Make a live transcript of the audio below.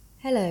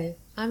Hello,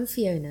 I'm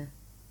Fiona,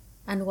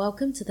 and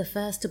welcome to the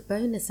first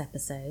bonus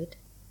episode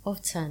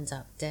of Turned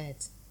Up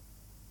Dead.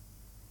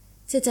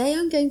 Today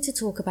I'm going to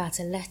talk about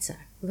a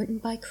letter written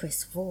by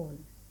Chris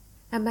Vaughn,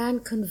 a man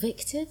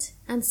convicted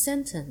and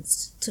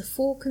sentenced to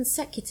 4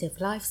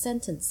 consecutive life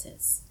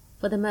sentences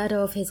for the murder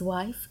of his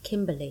wife,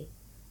 Kimberly,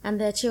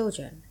 and their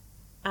children,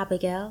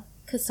 Abigail,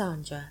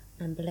 Cassandra,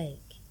 and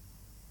Blake.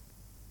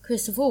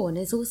 Chris Vaughn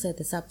is also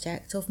the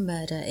subject of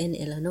Murder in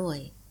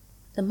Illinois,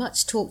 the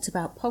much talked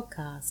about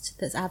podcast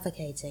that's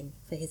advocating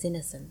for his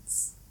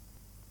innocence.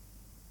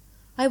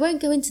 I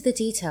won't go into the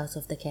details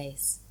of the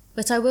case,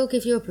 but I will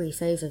give you a brief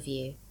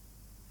overview.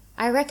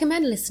 I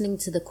recommend listening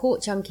to the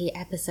Court Junkie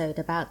episode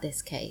about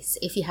this case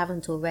if you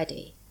haven't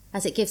already,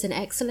 as it gives an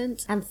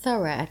excellent and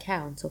thorough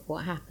account of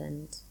what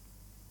happened.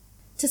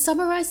 To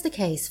summarise the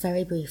case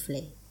very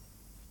briefly,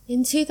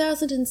 in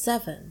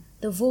 2007,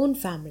 the Vaughn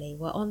family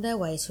were on their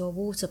way to a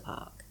water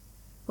park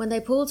when they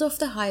pulled off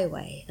the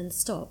highway and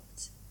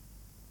stopped.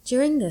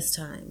 During this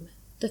time,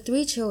 the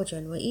 3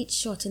 children were each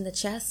shot in the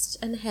chest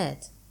and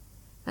head,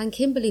 and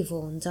Kimberly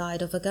Vaughn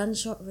died of a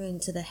gunshot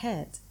wound to the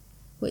head,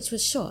 which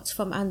was shot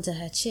from under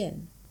her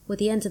chin, with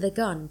the end of the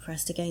gun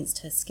pressed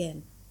against her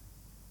skin.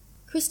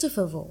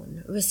 Christopher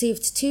Vaughn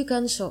received 2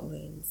 gunshot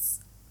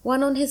wounds,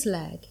 one on his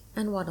leg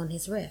and one on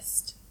his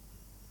wrist.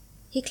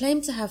 He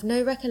claimed to have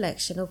no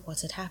recollection of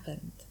what had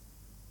happened.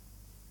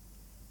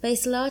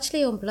 Based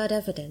largely on blood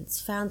evidence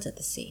found at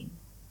the scene,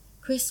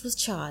 Chris was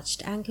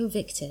charged and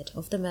convicted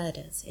of the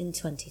murders in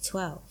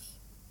 2012.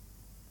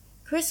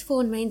 Chris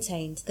Vaughn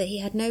maintained that he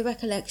had no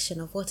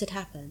recollection of what had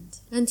happened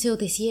until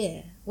this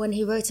year, when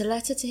he wrote a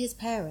letter to his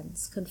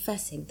parents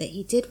confessing that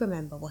he did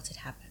remember what had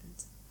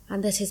happened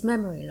and that his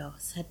memory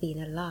loss had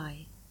been a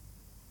lie.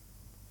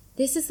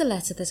 This is the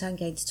letter that I'm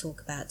going to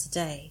talk about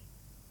today.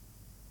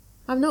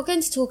 I'm not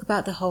going to talk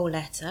about the whole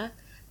letter,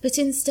 but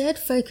instead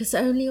focus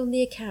only on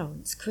the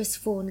account Chris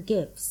Vaughn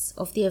gives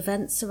of the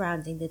events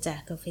surrounding the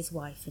death of his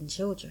wife and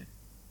children.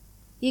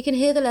 You can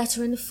hear the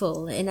letter in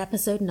full in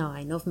episode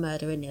 9 of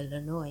Murder in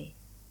Illinois.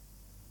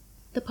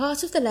 The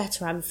part of the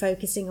letter I'm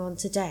focusing on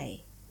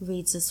today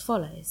reads as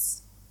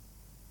follows.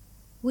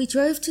 We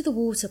drove to the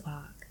water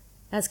park,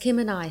 as Kim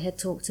and I had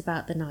talked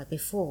about the night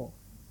before.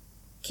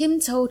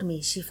 Kim told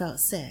me she felt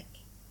sick.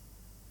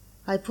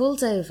 I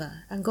pulled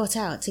over and got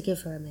out to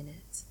give her a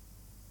minute.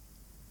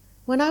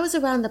 When I was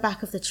around the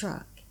back of the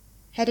truck,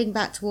 heading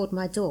back toward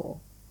my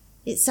door,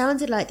 it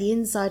sounded like the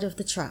inside of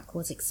the truck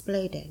was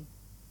exploding.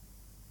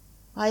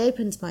 I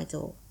opened my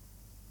door,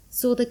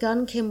 saw the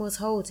gun Kim was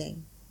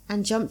holding,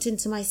 and jumped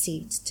into my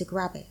seat to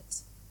grab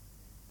it.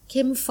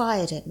 Kim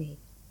fired at me.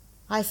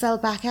 I fell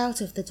back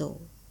out of the door,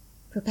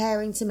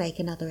 preparing to make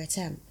another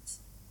attempt.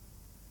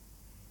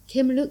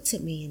 Kim looked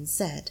at me and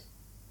said,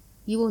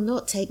 "You will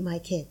not take my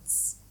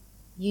kids.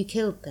 You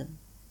killed them."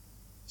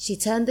 She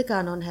turned the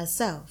gun on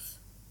herself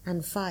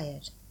and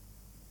fired.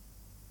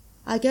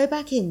 I go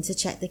back in to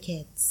check the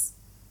kids.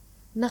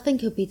 Nothing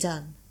could be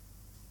done.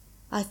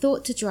 I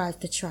thought to drive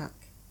the truck.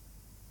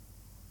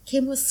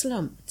 Kim was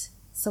slumped,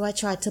 so I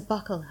tried to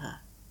buckle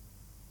her.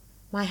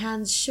 My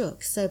hands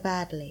shook so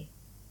badly.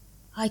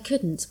 I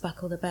couldn't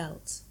buckle the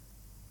belt.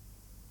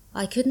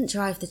 I couldn't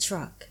drive the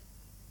truck.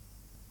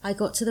 I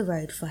got to the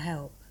road for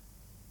help.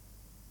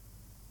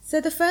 So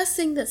the first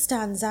thing that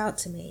stands out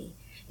to me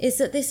is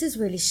that this is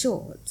really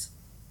short.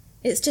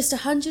 It's just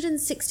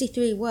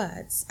 163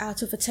 words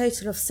out of a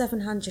total of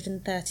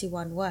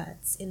 731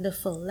 words in the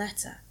full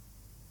letter,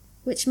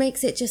 which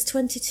makes it just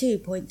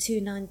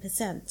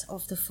 22.29%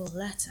 of the full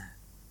letter.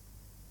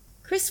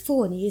 Chris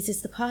Vaughn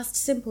uses the past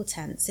simple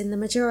tense in the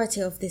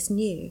majority of this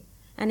new,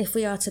 and if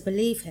we are to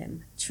believe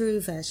him,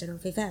 true version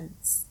of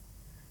events,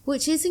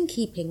 which is in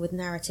keeping with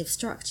narrative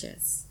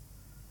structures.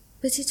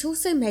 But it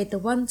also made the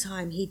one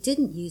time he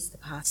didn't use the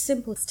past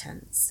simple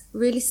tense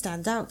really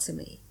stand out to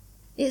me.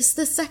 It's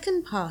the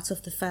second part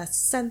of the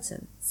first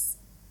sentence,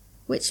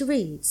 which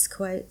reads,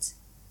 quote,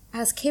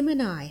 "as Kim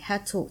and I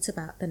had talked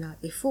about the night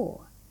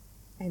before,"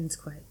 end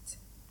quote.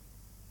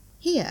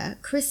 Here,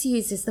 Chris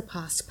uses the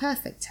past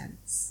perfect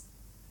tense,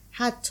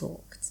 had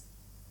talked,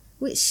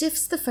 which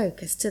shifts the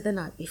focus to the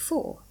night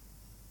before,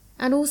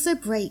 and also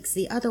breaks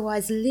the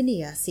otherwise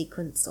linear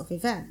sequence of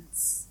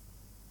events.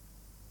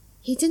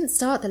 He didn't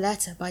start the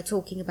letter by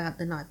talking about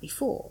the night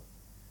before,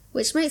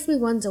 which makes me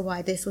wonder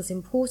why this was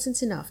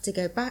important enough to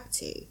go back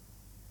to.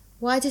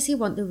 Why does he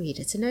want the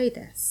reader to know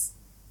this?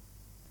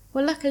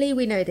 Well, luckily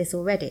we know this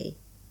already.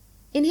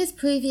 In his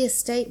previous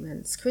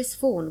statements, Chris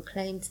Vaughn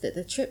claimed that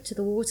the trip to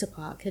the water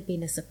park had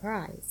been a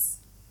surprise.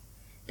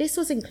 This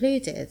was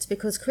included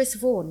because Chris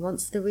Vaughn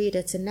wants the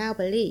reader to now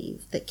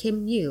believe that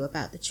Kim knew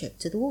about the trip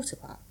to the water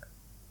park.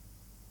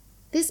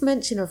 This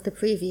mention of the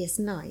previous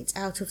night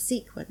out of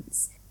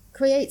sequence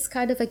creates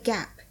kind of a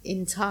gap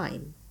in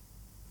time.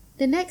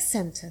 The next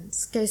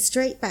sentence goes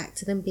straight back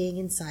to them being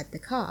inside the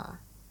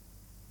car.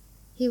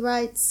 He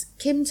writes,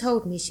 "Kim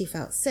told me she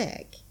felt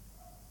sick."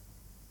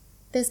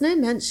 There's no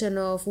mention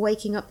of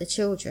waking up the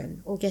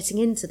children or getting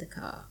into the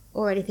car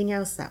or anything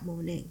else that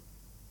morning.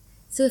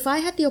 So if I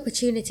had the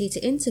opportunity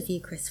to interview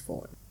Chris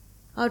Vaughn,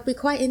 I would be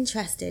quite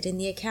interested in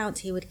the account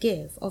he would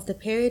give of the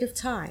period of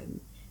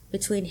time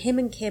between him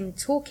and Kim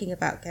talking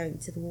about going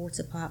to the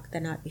water park the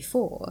night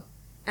before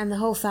and the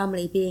whole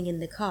family being in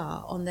the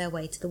car on their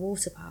way to the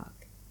water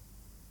park.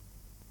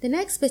 The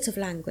next bit of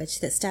language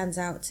that stands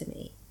out to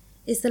me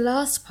is the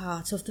last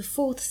part of the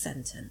fourth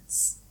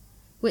sentence,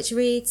 which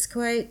reads,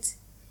 quote,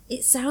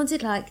 "It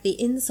sounded like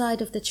the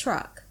inside of the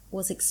truck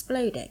was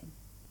exploding,"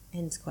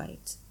 end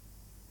quote.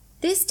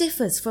 This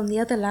differs from the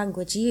other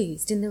language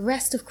used in the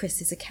rest of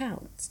Chris's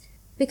account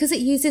because it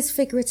uses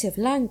figurative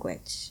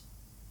language.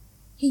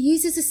 He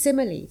uses a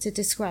simile to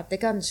describe the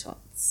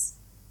gunshots,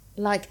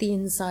 like the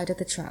inside of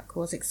the truck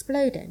was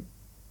exploding.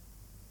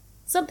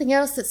 Something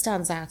else that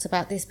stands out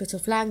about this bit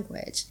of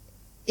language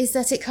is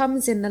that it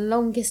comes in the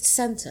longest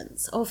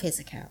sentence of his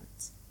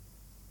account.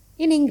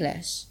 In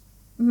English,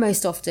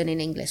 most often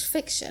in English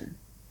fiction,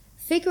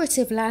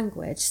 figurative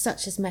language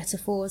such as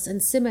metaphors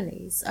and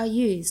similes are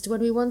used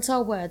when we want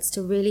our words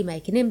to really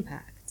make an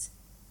impact.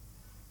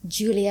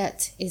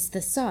 Juliet is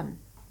the sun,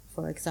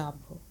 for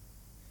example,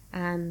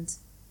 and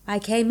I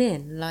came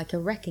in like a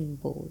wrecking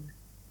ball.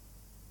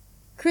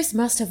 Chris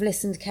must have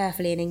listened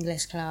carefully in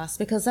English class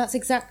because that's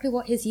exactly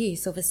what his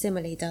use of a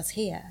simile does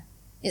here.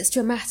 It's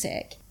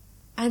dramatic,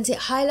 and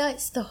it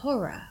highlights the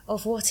horror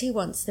of what he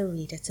wants the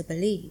reader to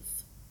believe.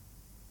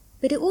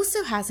 But it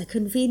also has a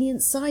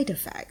convenient side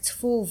effect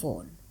for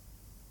Vaughn.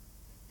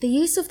 The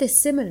use of this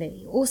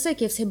simile also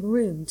gives him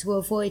room to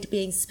avoid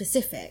being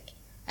specific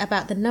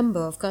about the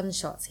number of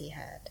gunshots he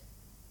heard.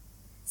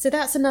 So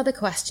that's another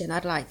question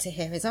I'd like to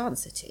hear his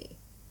answer to.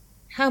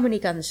 How many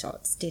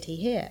gunshots did he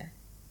hear?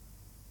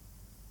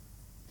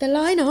 The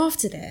line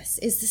after this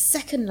is the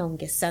second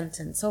longest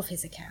sentence of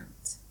his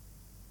account.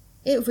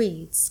 It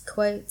reads,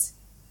 quote,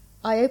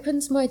 "I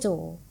opened my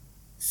door,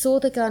 saw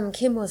the gun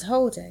Kim was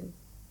holding,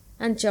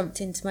 and jumped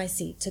into my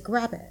seat to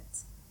grab it,"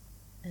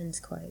 end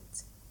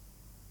quote.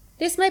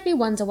 This made me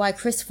wonder why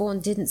Chris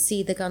Vaughn didn't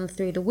see the gun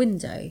through the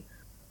window,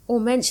 or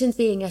mentioned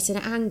being at an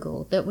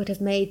angle that would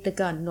have made the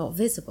gun not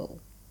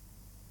visible.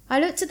 I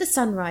looked at the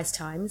sunrise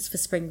times for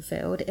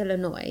Springfield,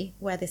 Illinois,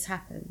 where this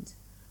happened,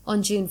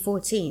 on June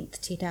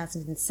 14th,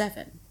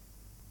 2007,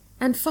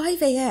 and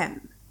 5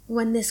 a.m.,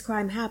 when this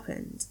crime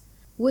happened,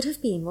 would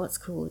have been what's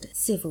called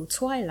civil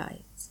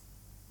twilight.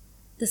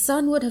 The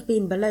sun would have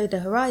been below the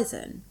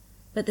horizon,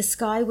 but the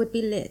sky would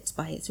be lit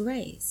by its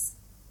rays.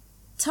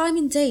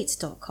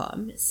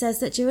 TimeAndDate.com says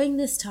that during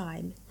this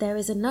time there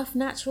is enough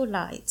natural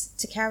light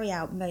to carry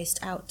out most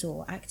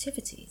outdoor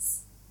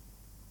activities.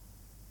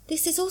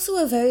 This is also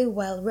a very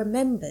well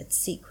remembered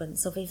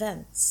sequence of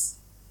events.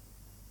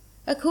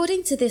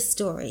 According to this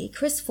story,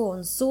 Chris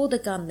Vaughn saw the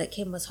gun that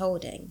Kim was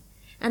holding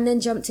and then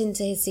jumped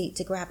into his seat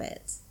to grab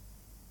it.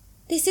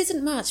 This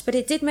isn't much, but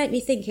it did make me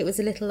think it was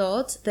a little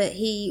odd that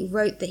he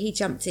wrote that he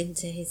jumped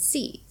into his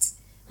seat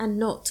and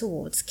not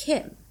towards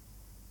Kim.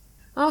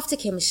 After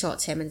Kim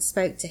shot him and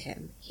spoke to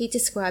him, he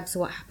describes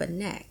what happened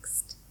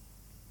next.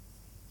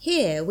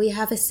 Here we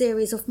have a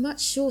series of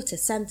much shorter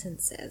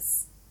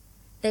sentences.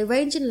 They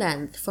range in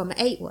length from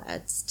 8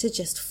 words to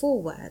just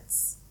 4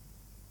 words.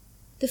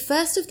 The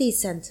first of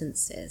these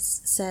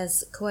sentences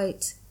says,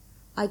 quote,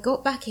 "I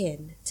got back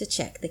in to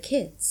check the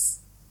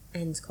kids,"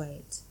 end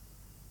quote.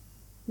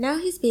 Now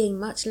he's being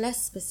much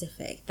less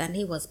specific than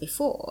he was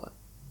before.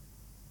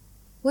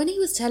 When he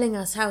was telling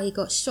us how he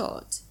got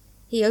shot,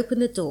 he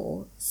opened the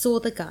door, saw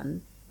the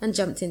gun, and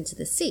jumped into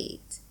the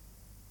seat.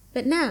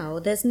 But now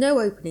there's no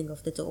opening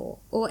of the door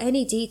or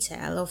any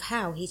detail of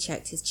how he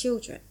checked his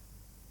children.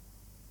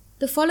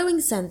 The following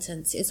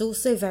sentence is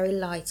also very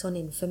light on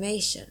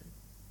information.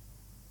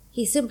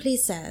 He simply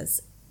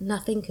says,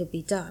 "Nothing could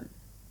be done."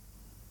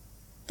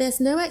 There's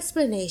no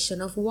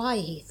explanation of why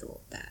he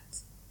thought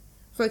that.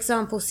 For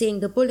example, seeing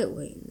the bullet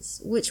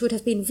wounds, which would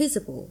have been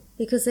visible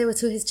because they were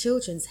to his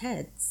children's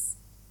heads.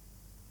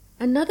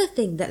 Another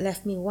thing that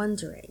left me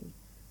wondering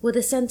were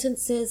the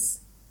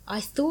sentences,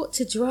 "I thought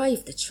to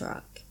drive the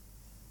truck,"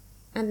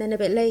 and then a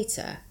bit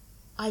later,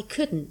 "I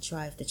couldn't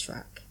drive the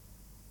truck."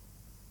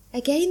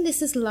 Again,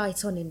 this is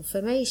light on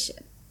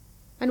information,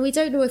 and we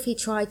don't know if he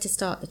tried to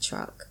start the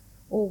truck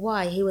or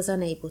why he was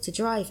unable to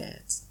drive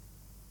it.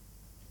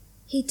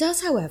 He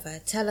does,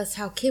 however, tell us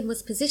how Kim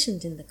was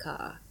positioned in the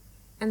car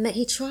and that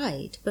he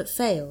tried but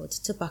failed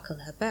to buckle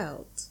her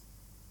belt.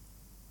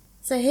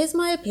 So here's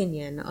my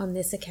opinion on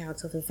this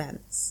account of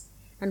events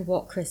and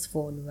what Chris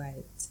Vaughn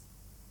wrote.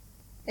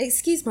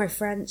 Excuse my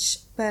French,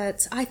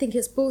 but I think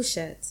it's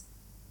bullshit.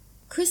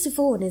 Chris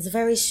Vaughn is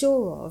very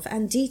sure of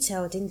and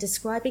detailed in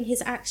describing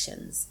his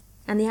actions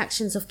and the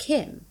actions of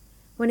Kim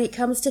when it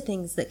comes to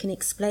things that can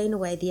explain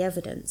away the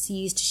evidence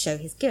used to show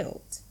his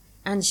guilt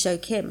and show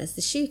Kim as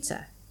the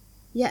shooter,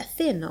 yet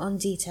thin on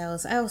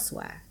details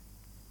elsewhere.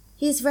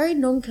 He is very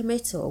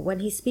non-committal when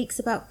he speaks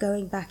about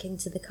going back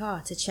into the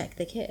car to check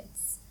the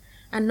kids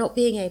and not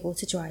being able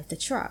to drive the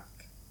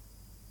truck.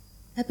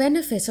 A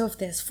benefit of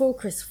this for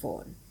Chris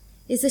Vaughn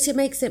is that it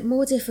makes it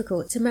more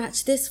difficult to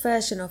match this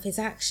version of his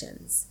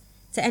actions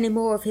to any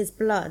more of his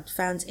blood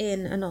found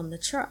in and on the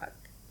truck.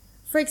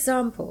 For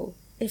example,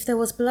 if there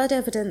was blood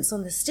evidence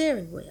on the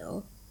steering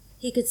wheel,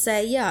 he could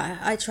say, yeah,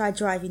 I tried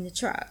driving the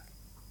truck.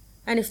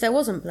 And if there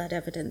wasn't blood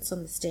evidence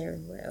on the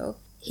steering wheel,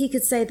 he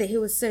could say that he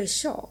was so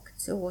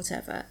shocked or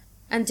whatever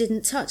and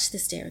didn't touch the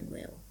steering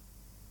wheel.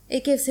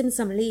 It gives him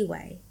some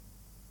leeway.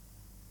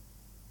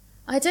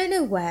 I don't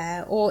know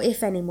where or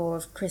if any more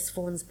of Chris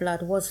Vaughn's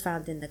blood was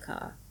found in the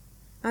car.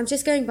 I'm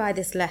just going by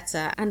this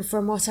letter and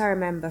from what I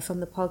remember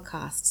from the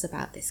podcasts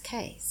about this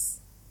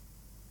case.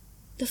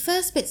 The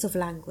first bits of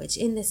language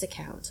in this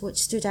account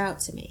which stood out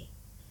to me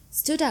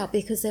stood out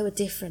because they were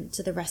different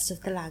to the rest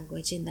of the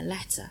language in the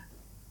letter.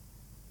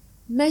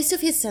 Most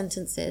of his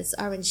sentences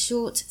are in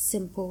short,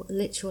 simple,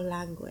 literal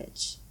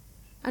language,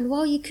 and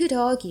while you could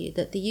argue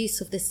that the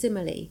use of the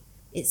simile,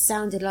 it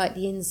sounded like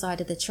the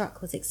inside of the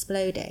truck was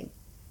exploding,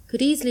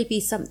 could easily be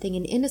something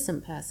an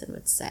innocent person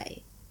would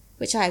say,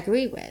 which I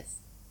agree with.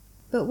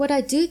 But what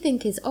I do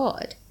think is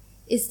odd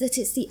is that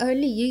it's the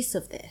only use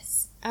of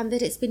this, and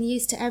that it's been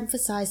used to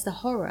emphasise the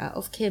horror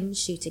of Kim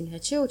shooting her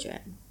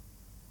children.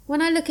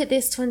 When I look at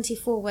this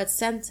 24-word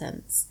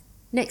sentence,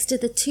 next to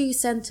the 2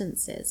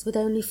 sentences with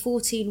only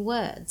 14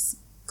 words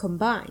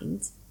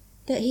combined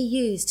that he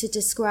used to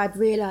describe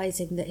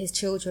realising that his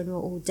children were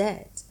all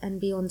dead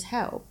and beyond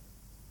help,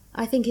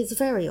 I think it's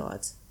very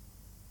odd.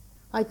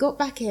 I got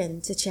back in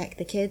to check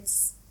the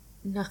kids.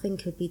 Nothing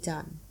could be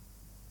done.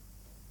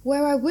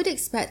 Where I would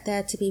expect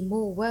there to be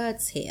more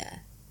words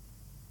here,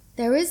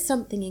 there is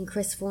something in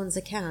Chris Vaughn's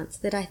account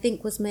that I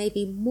think was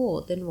maybe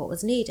more than what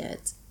was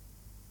needed.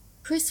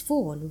 Chris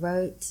Vaughn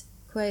wrote,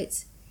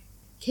 quote,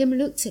 "Kim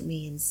looked at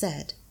me and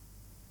said,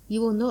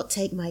 'You will not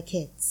take my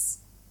kids.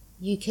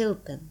 You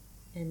killed them,'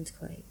 end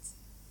quote."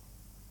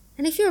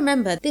 And if you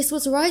remember, this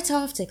was right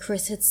after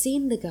Chris had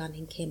seen the gun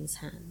in Kim's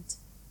hand,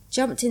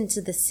 jumped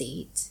into the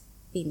seat,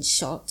 been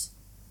shot,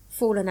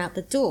 fallen out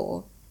the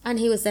door, and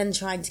he was then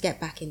trying to get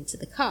back into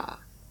the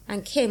car,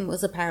 and Kim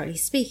was apparently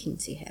speaking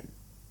to him.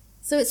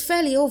 So it's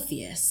fairly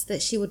obvious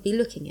that she would be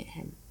looking at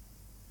him.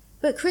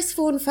 But Chris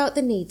Vaughn felt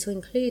the need to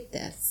include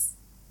this.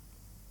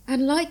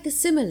 And like the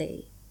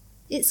simile,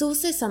 it's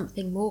also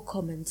something more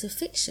common to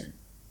fiction.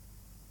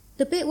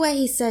 The bit where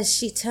he says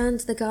she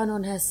turned the gun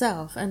on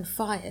herself and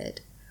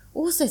fired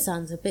also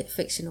sounds a bit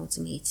fictional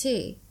to me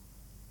too.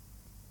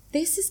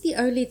 This is the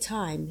only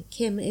time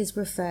Kim is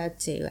referred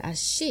to as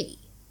she.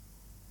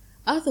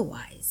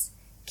 Otherwise,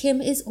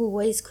 Kim is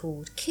always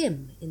called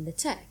Kim in the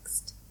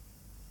text,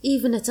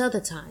 even at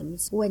other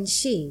times when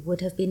she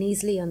would have been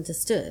easily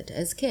understood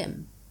as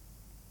Kim.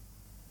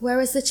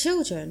 Whereas the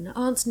children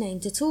aren't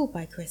named at all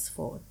by Chris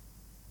Vaughn.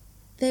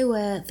 They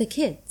were the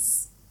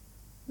kids,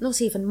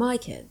 not even my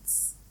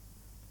kids.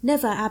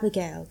 Never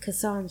Abigail,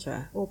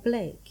 Cassandra, or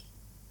Blake.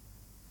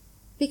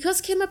 Because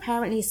Kim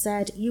apparently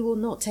said, "You will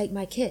not take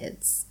my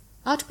kids,"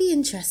 I'd be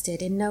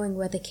interested in knowing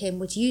whether Kim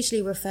would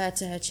usually refer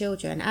to her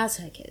children as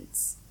her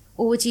kids,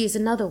 or would use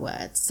another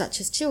word, such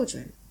as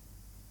children.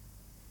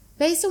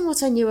 Based on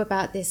what I knew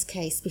about this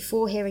case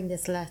before hearing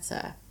this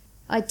letter,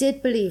 I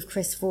did believe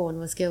Chris Vaughn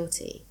was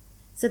guilty,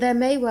 so there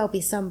may well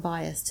be some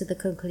bias to the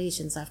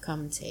conclusions I've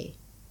come to.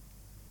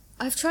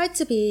 I've tried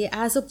to be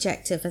as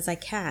objective as I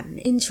can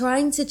in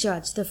trying to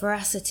judge the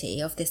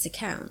veracity of this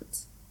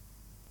account.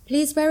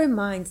 Please bear in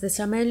mind that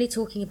I'm only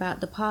talking about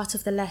the part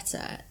of the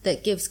letter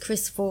that gives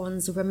Chris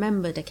Vaughn's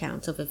remembered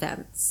account of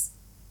events.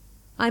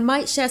 I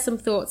might share some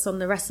thoughts on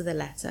the rest of the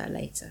letter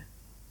later.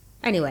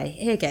 Anyway,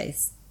 here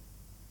goes.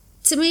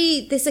 To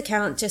me, this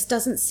account just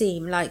doesn't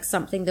seem like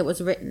something that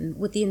was written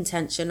with the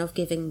intention of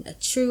giving a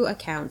true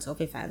account of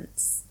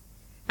events.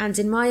 And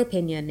in my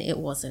opinion, it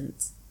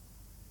wasn't.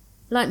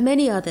 Like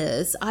many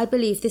others, I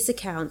believe this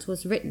account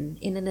was written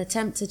in an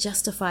attempt to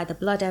justify the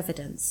blood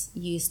evidence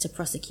used to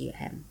prosecute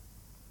him.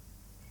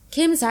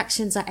 Kim's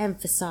actions are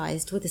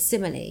emphasised with a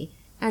simile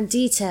and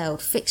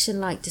detailed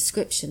fiction-like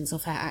descriptions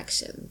of her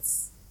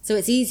actions, so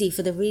it's easy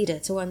for the reader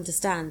to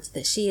understand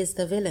that she is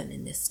the villain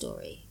in this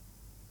story.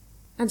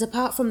 And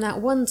apart from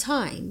that one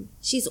time,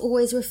 she's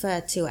always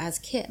referred to as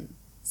Kim,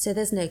 so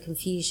there's no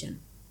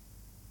confusion.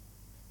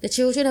 The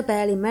children are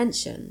barely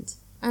mentioned,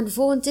 and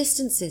Vaughn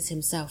distances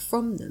himself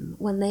from them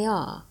when they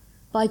are,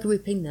 by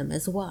grouping them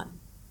as one,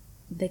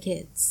 the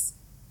kids.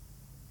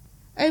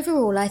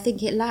 Overall, I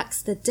think it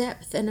lacks the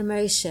depth and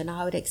emotion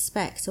I would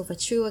expect of a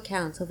true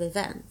account of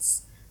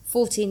events,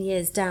 14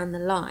 years down the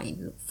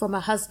line, from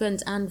a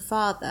husband and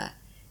father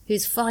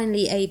who's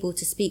finally able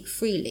to speak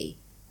freely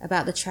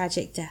about the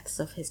tragic deaths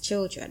of his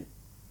children.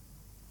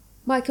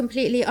 My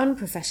completely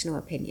unprofessional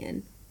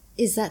opinion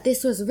is that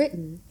this was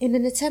written in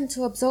an attempt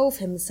to absolve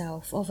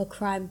himself of a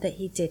crime that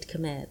he did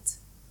commit.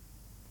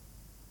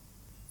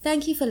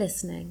 Thank you for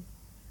listening,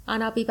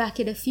 and I'll be back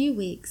in a few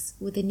weeks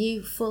with a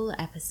new full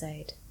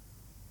episode.